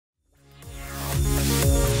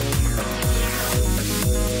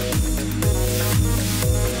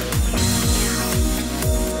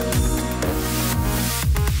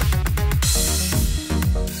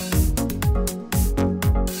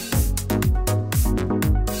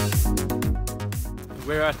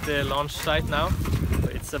we're at the launch site now.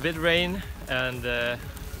 It's a bit rain and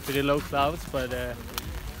pretty low clouds, but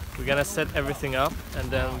we're gonna set everything up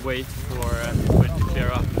and then wait for it to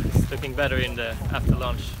clear up. It's looking better after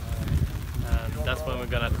launch, and that's when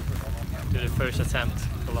we're gonna do the first attempt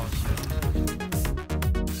for launch.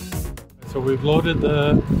 So we've loaded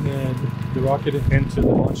the rocket into the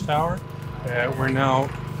launch tower. We're now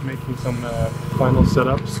making some final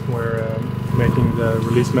setups. We're making the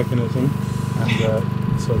release mechanism,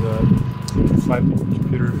 and so the flight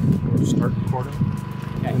computer will start recording.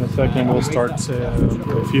 In a second we'll start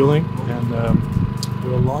refueling, and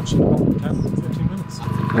we'll launch in about 10-15 minutes.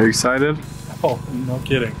 Are you excited? Oh, no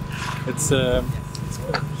kidding. It's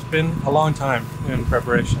been a long time in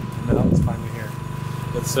preparation, and now it's finally here.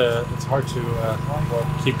 It's hard to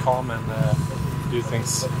keep calm and do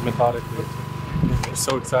things methodically. We're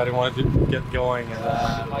so excited, wanted to get going,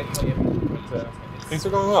 and but, things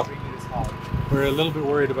are going well. We're a little bit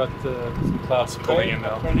worried about some clouds coming in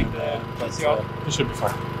now, but it should be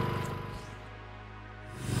fine.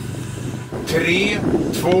 3, 2,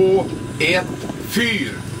 1,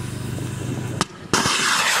 fyr!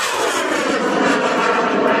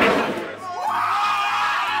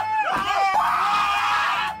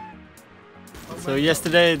 So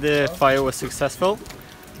yesterday the fire was successful.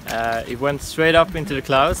 It went straight up into the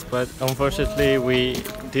clouds, but unfortunately we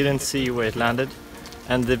didn't see where it landed,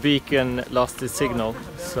 and the beacon lost its signal.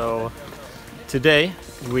 So today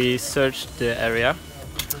we searched the area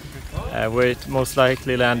where it most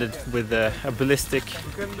likely landed with a ballistic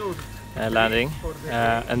landing,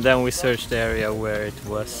 and then we searched the area where it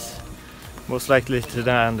was most likely to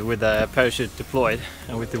land with a parachute deployed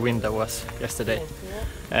and with the wind that was yesterday.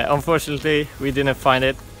 Unfortunately we didn't find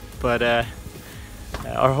it, but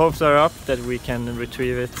our hopes are up that we can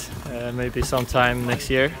retrieve it maybe sometime next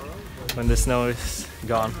year when the snow is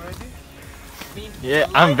gone. Yeah,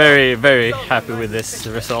 I'm very, very happy with this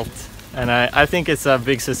result, and I think it's a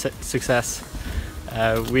big success.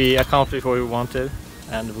 We accomplished what we wanted,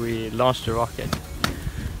 and we launched the rocket.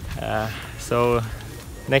 So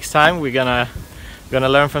next time we're gonna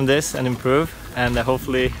learn from this and improve, and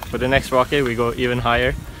hopefully for the next rocket we go even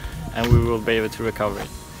higher and we will be able to recover it.